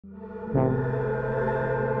I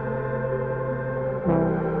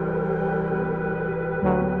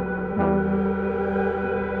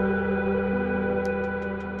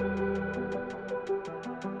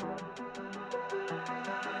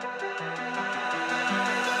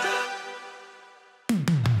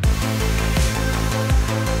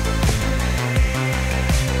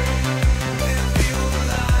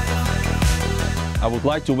would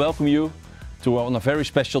like to welcome you on a very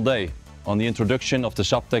special day on the introduction of the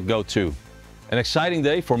Zaptec Go 2. An exciting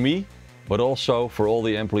day for me, but also for all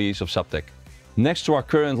the employees of Zaptec. Next to our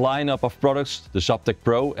current lineup of products, the Zaptec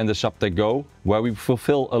Pro and the Zaptec Go, where we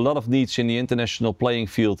fulfill a lot of needs in the international playing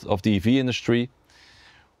field of the EV industry,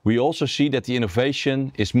 we also see that the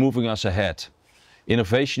innovation is moving us ahead.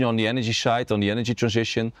 Innovation on the energy side, on the energy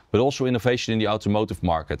transition, but also innovation in the automotive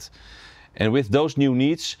market. And with those new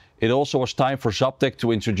needs, it also was time for Zaptec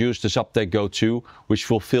to introduce the Zaptec Go 2, which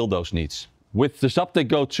fulfill those needs. With the Zaptec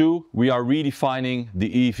Go 2, we are redefining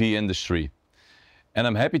the EV industry. And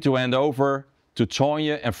I'm happy to hand over to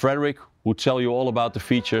Tonje and Frederick, who tell you all about the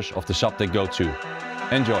features of the Zaptec Go 2.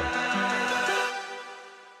 Enjoy!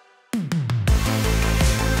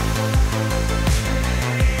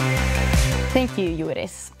 Thank you,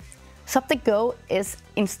 Joris. Zaptec Go is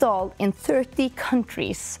installed in 30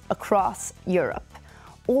 countries across Europe,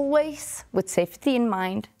 always with safety in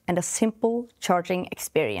mind and a simple charging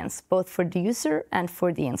experience, both for the user and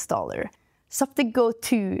for the installer. Zaptec Go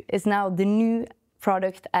 2 is now the new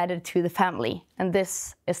product added to the family, and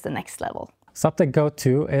this is the next level. Zaptec Go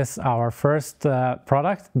 2 is our first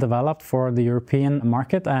product developed for the European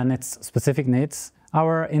market and its specific needs.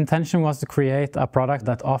 Our intention was to create a product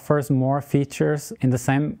that offers more features in the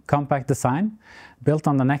same compact design, built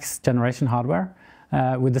on the next generation hardware,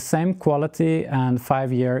 with the same quality and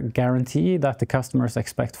 5-year guarantee that the customers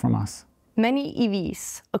expect from us. Many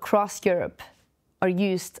EVs across Europe are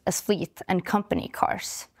used as fleet and company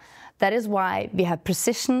cars. That is why we have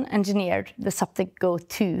precision engineered the Zaptec Go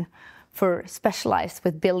 2 for specialized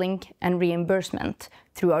with billing and reimbursement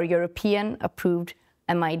through our European approved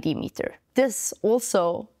MID meter. This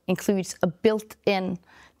also includes a built-in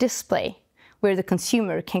display where the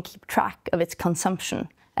consumer can keep track of its consumption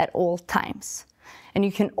at all times. And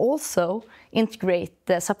you can also integrate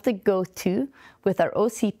the Zaptec Go 2 with our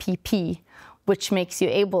OCPP, which makes you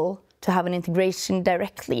able to have an integration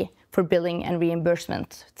directly for billing and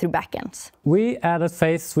reimbursement through backends. We added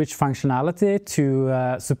phase switch functionality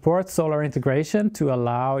to support solar integration to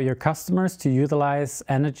allow your customers to utilize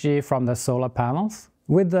energy from their solar panels.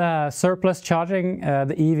 With the surplus charging,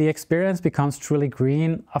 the EV experience becomes truly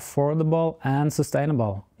green, affordable and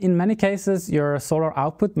sustainable. In many cases, your solar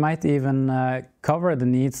output might even cover the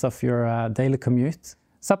needs of your daily commute.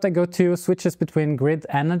 Zaptec Go 2 switches between grid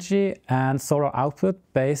energy and solar output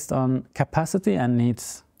based on capacity and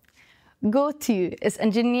needs. Go 2 is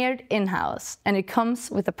engineered in-house and it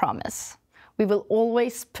comes with a promise. We will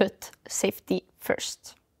always put safety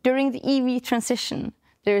first. During the EV transition,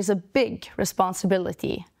 there is a big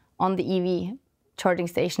responsibility on the EV charging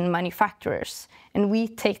station manufacturers, and we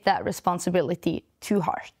take that responsibility to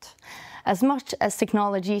heart. As much as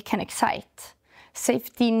technology can excite,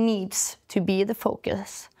 safety needs to be the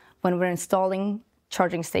focus when we're installing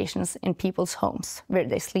charging stations in people's homes where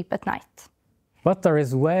they sleep at night. But there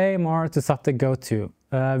is way more to Zaptec Go 2.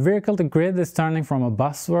 Vehicle to grid is turning from a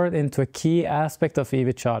buzzword into a key aspect of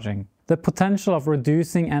EV charging. The potential of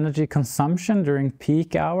reducing energy consumption during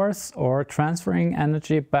peak hours or transferring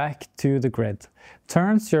energy back to the grid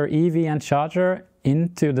turns your EV and charger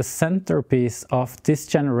into the centerpiece of this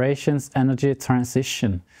generation's energy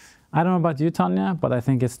transition. I don't know about you, Tonje, but I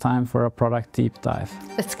think it's time for a product deep dive.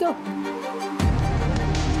 Let's go.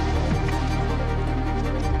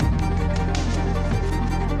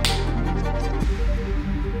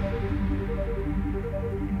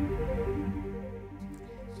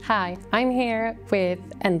 Hi, I'm here with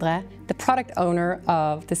Endre, the product owner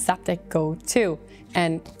of the Zaptec Go 2,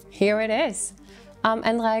 and here it is.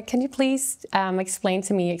 Endre, can you please explain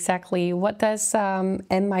to me exactly what does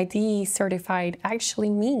MID certified actually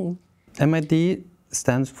mean? MID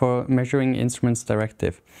stands for Measuring Instruments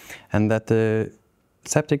Directive, and that the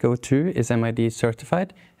Zaptec Go 2 is MID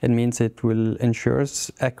certified. It means it will ensure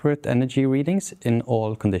accurate energy readings in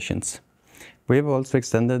all conditions. We have also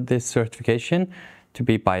extended this certification to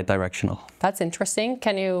be bidirectional. That's interesting.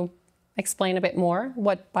 Can you explain a bit more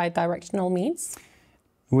what bidirectional means?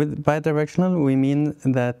 With bidirectional, we mean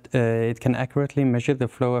that it can accurately measure the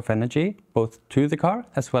flow of energy, both to the car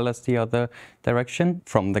as well as the other direction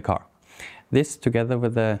from the car. This, together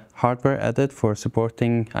with the hardware added for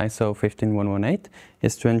supporting ISO 15118,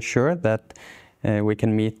 is to ensure that we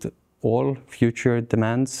can meet all future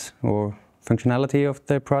demands or functionality of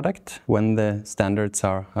the product when the standards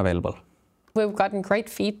are available. We've gotten great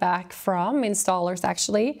feedback from installers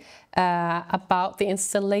actually about the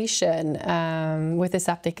installation with the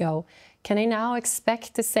Zaptec Go. Can I now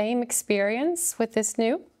expect the same experience with this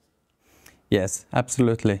new? Yes,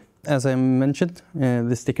 absolutely. As I mentioned,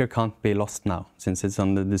 the sticker can't be lost now since it's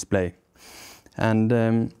on the display.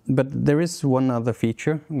 But there is one other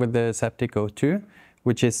feature with the Zaptec Go 2,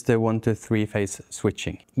 which is the 1 to 3 phase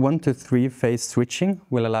switching. 1 to 3 phase switching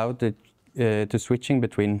will allow to switching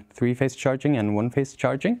between 3-phase charging and 1-phase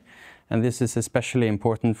charging, and this is especially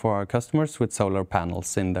important for our customers with solar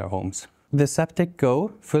panels in their homes. The Zaptec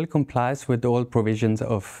Go fully complies with all provisions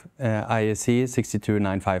of IEC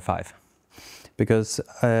 62955 because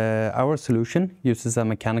our solution uses a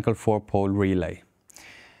mechanical 4-pole relay.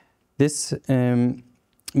 This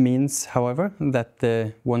means, however, that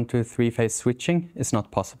the 1 to 3-phase switching is not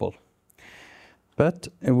possible. But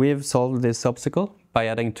we have solved this obstacle by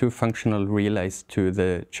adding 2 functional relays to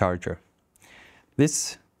the charger.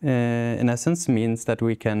 This, in essence, means that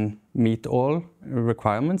we can meet all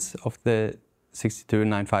requirements of the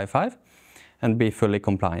 62955 and be fully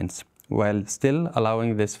compliant, while still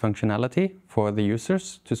allowing this functionality for the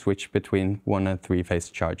users to switch between 1 and 3-phase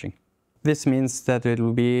charging. This means that it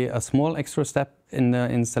will be a small extra step in the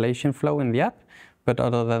installation flow in the app, but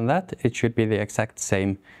other than that, it should be the exact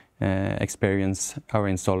same experience our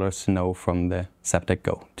installers know from the Zaptec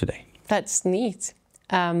Go today. That's neat.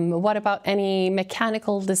 What about any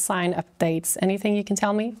mechanical design updates? Anything you can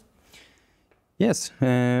tell me? Yes,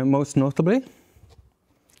 most notably,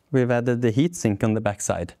 we've added the heatsink on the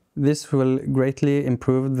backside. This will greatly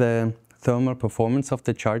improve the thermal performance of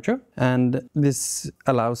the charger, and this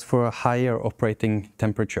allows for a higher operating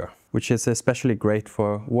temperature, which is especially great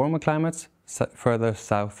for warmer climates further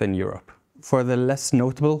south in Europe. For the less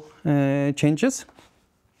notable changes,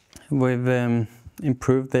 we've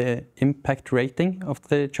improved the impact rating of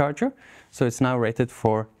the charger, so it's now rated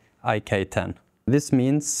for IK10. This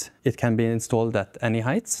means it can be installed at any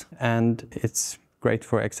heights, and it's great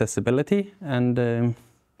for accessibility and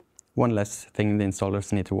one less thing the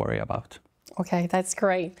installers need to worry about. Okay, that's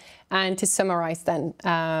great. And to summarize then,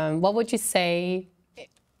 what would you say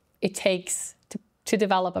it takes to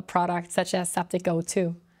develop a product such as Zaptec Go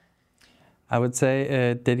 2? I would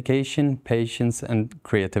say dedication, patience, and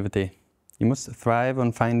creativity. You must thrive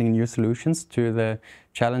on finding new solutions to the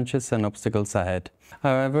challenges and obstacles ahead.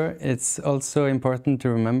 However, it's also important to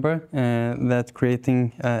remember that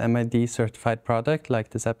creating a MID certified product like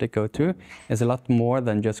the Zaptec Go 2 is a lot more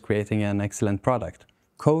than just creating an excellent product.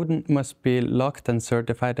 Code must be locked and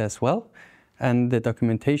certified as well, and the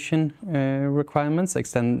documentation requirements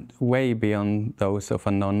extend way beyond those of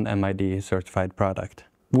a non-MID certified product.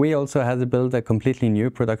 We also had to build a completely new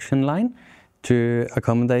production line to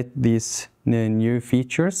accommodate these new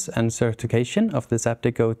features and certification of the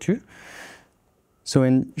Zaptec Go 2. So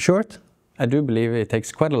in short, I do believe it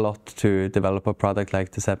takes quite a lot to develop a product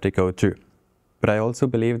like the Zaptec Go 2. But I also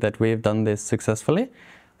believe that we've done this successfully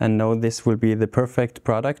and know this will be the perfect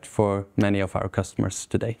product for many of our customers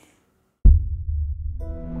today.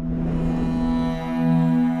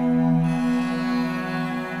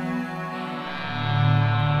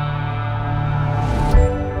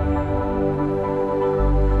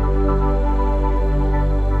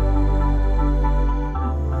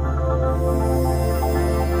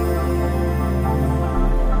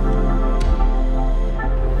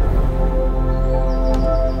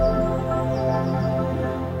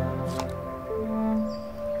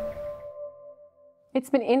 It's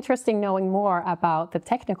been interesting knowing more about the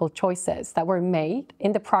technical choices that were made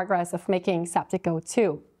in the progress of making Zaptec Go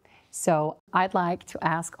 2. So I'd like to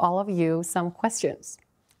ask all of you some questions.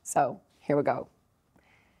 So here we go.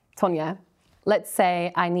 Tonja, let's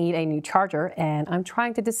say I need a new charger and I'm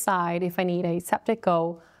trying to decide if I need a Zaptec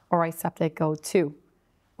Go or a Zaptec Go 2.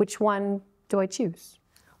 Which one do I choose?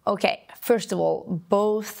 Okay, first of all,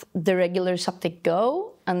 both the regular Zaptec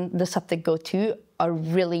Go and the Zaptec Go 2 are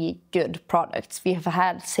really good products. We have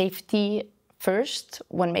had safety first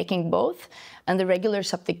when making both, and the regular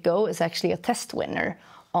Zaptec Go is actually a test winner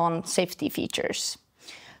on safety features.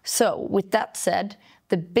 So with that said,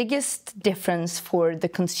 the biggest difference for the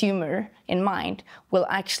consumer in mind will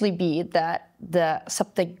actually be that the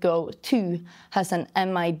Zaptec Go 2 has an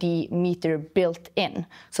MID meter built in,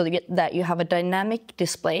 so that you have a dynamic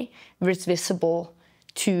display where it's visible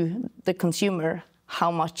to the consumer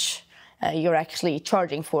how much you're actually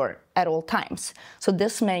charging for at all times. So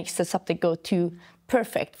this makes the Zaptec Go 2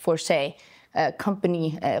 perfect for, say,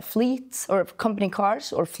 company fleets or company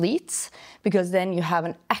cars or fleets, because then you have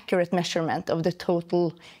an accurate measurement of the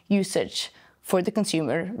total usage for the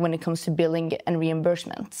consumer when it comes to billing and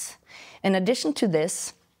reimbursements. In addition to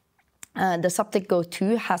this, the Zaptec Go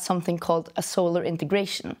 2 has something called a solar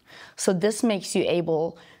integration. So this makes you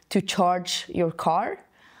able to charge your car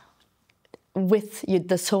with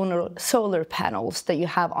the solar panels that you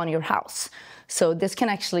have on your house. So this can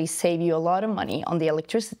actually save you a lot of money on the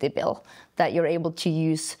electricity bill, that you're able to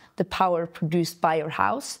use the power produced by your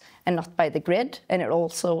house and not by the grid, and it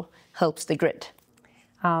also helps the grid.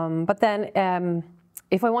 But then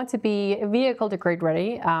if I want to be vehicle to grid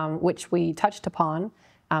ready, which we touched upon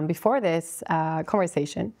before this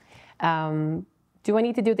conversation, do I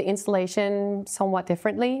need to do the installation somewhat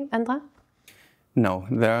differently, Endre? No,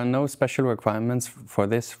 there are no special requirements for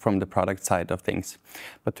this from the product side of things.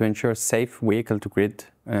 But to ensure safe vehicle-to-grid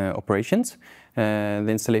operations, the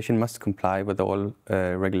installation must comply with all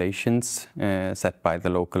regulations set by the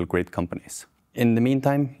local grid companies. In the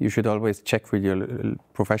meantime, you should always check with your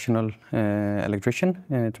professional electrician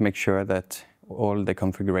to make sure that all the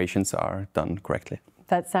configurations are done correctly.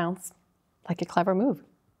 That sounds like a clever move.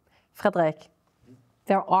 Fredrik,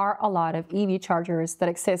 there are a lot of EV chargers that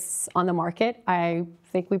exist on the market. I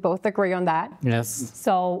think we both agree on that. Yes.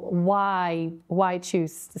 So why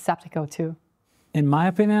choose the Zaptec Go 2? In my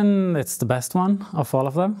opinion, it's the best one of all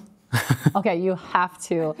of them. Okay, you have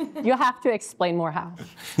to explain more how.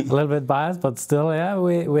 A little bit biased, but still, yeah,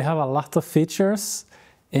 we have a lot of features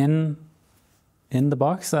in the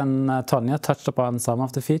box, and Tonje touched upon some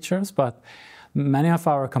of the features, but many of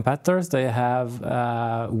our competitors, they have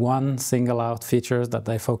one single out features that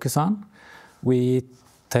they focus on. We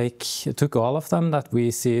took all of them that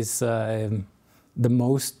we see is the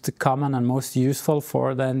most common and most useful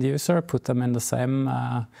for the end user, put them in the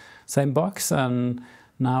same box, and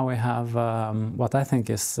now we have what I think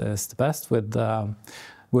is the best with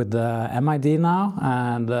the MID now,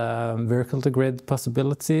 and vehicle-to-grid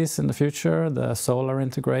possibilities in the future, the solar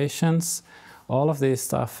integrations, all of these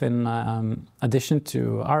stuff in addition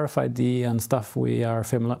to RFID and stuff we are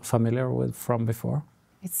familiar with from before.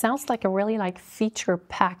 It sounds like a really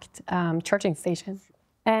feature-packed charging station.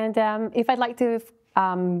 And if I'd like to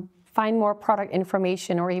find more product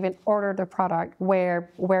information or even order the product,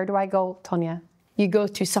 where do I go, Tonje? You go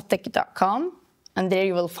to zaptec.com, and there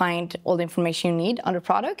you will find all the information you need on the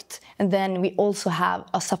product. And then we also have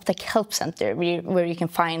a Zaptec Help Center where you can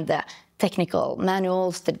find the technical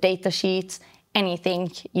manuals, the data sheets,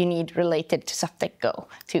 anything you need related to Zaptec Go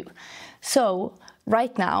 2. So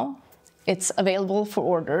right now, it's available for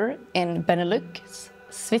order in Benelux,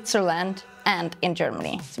 Switzerland, and in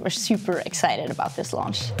Germany. So we're super excited about this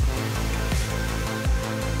launch.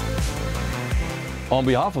 On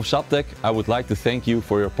behalf of Zaptec, I would like to thank you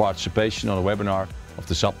for your participation on the webinar of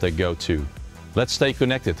the Zaptec Go 2. Let's stay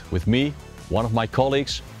connected with me, one of my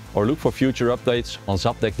colleagues, or look for future updates on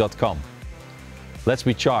zaptec.com. Let's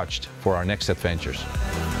be charged for our next adventures.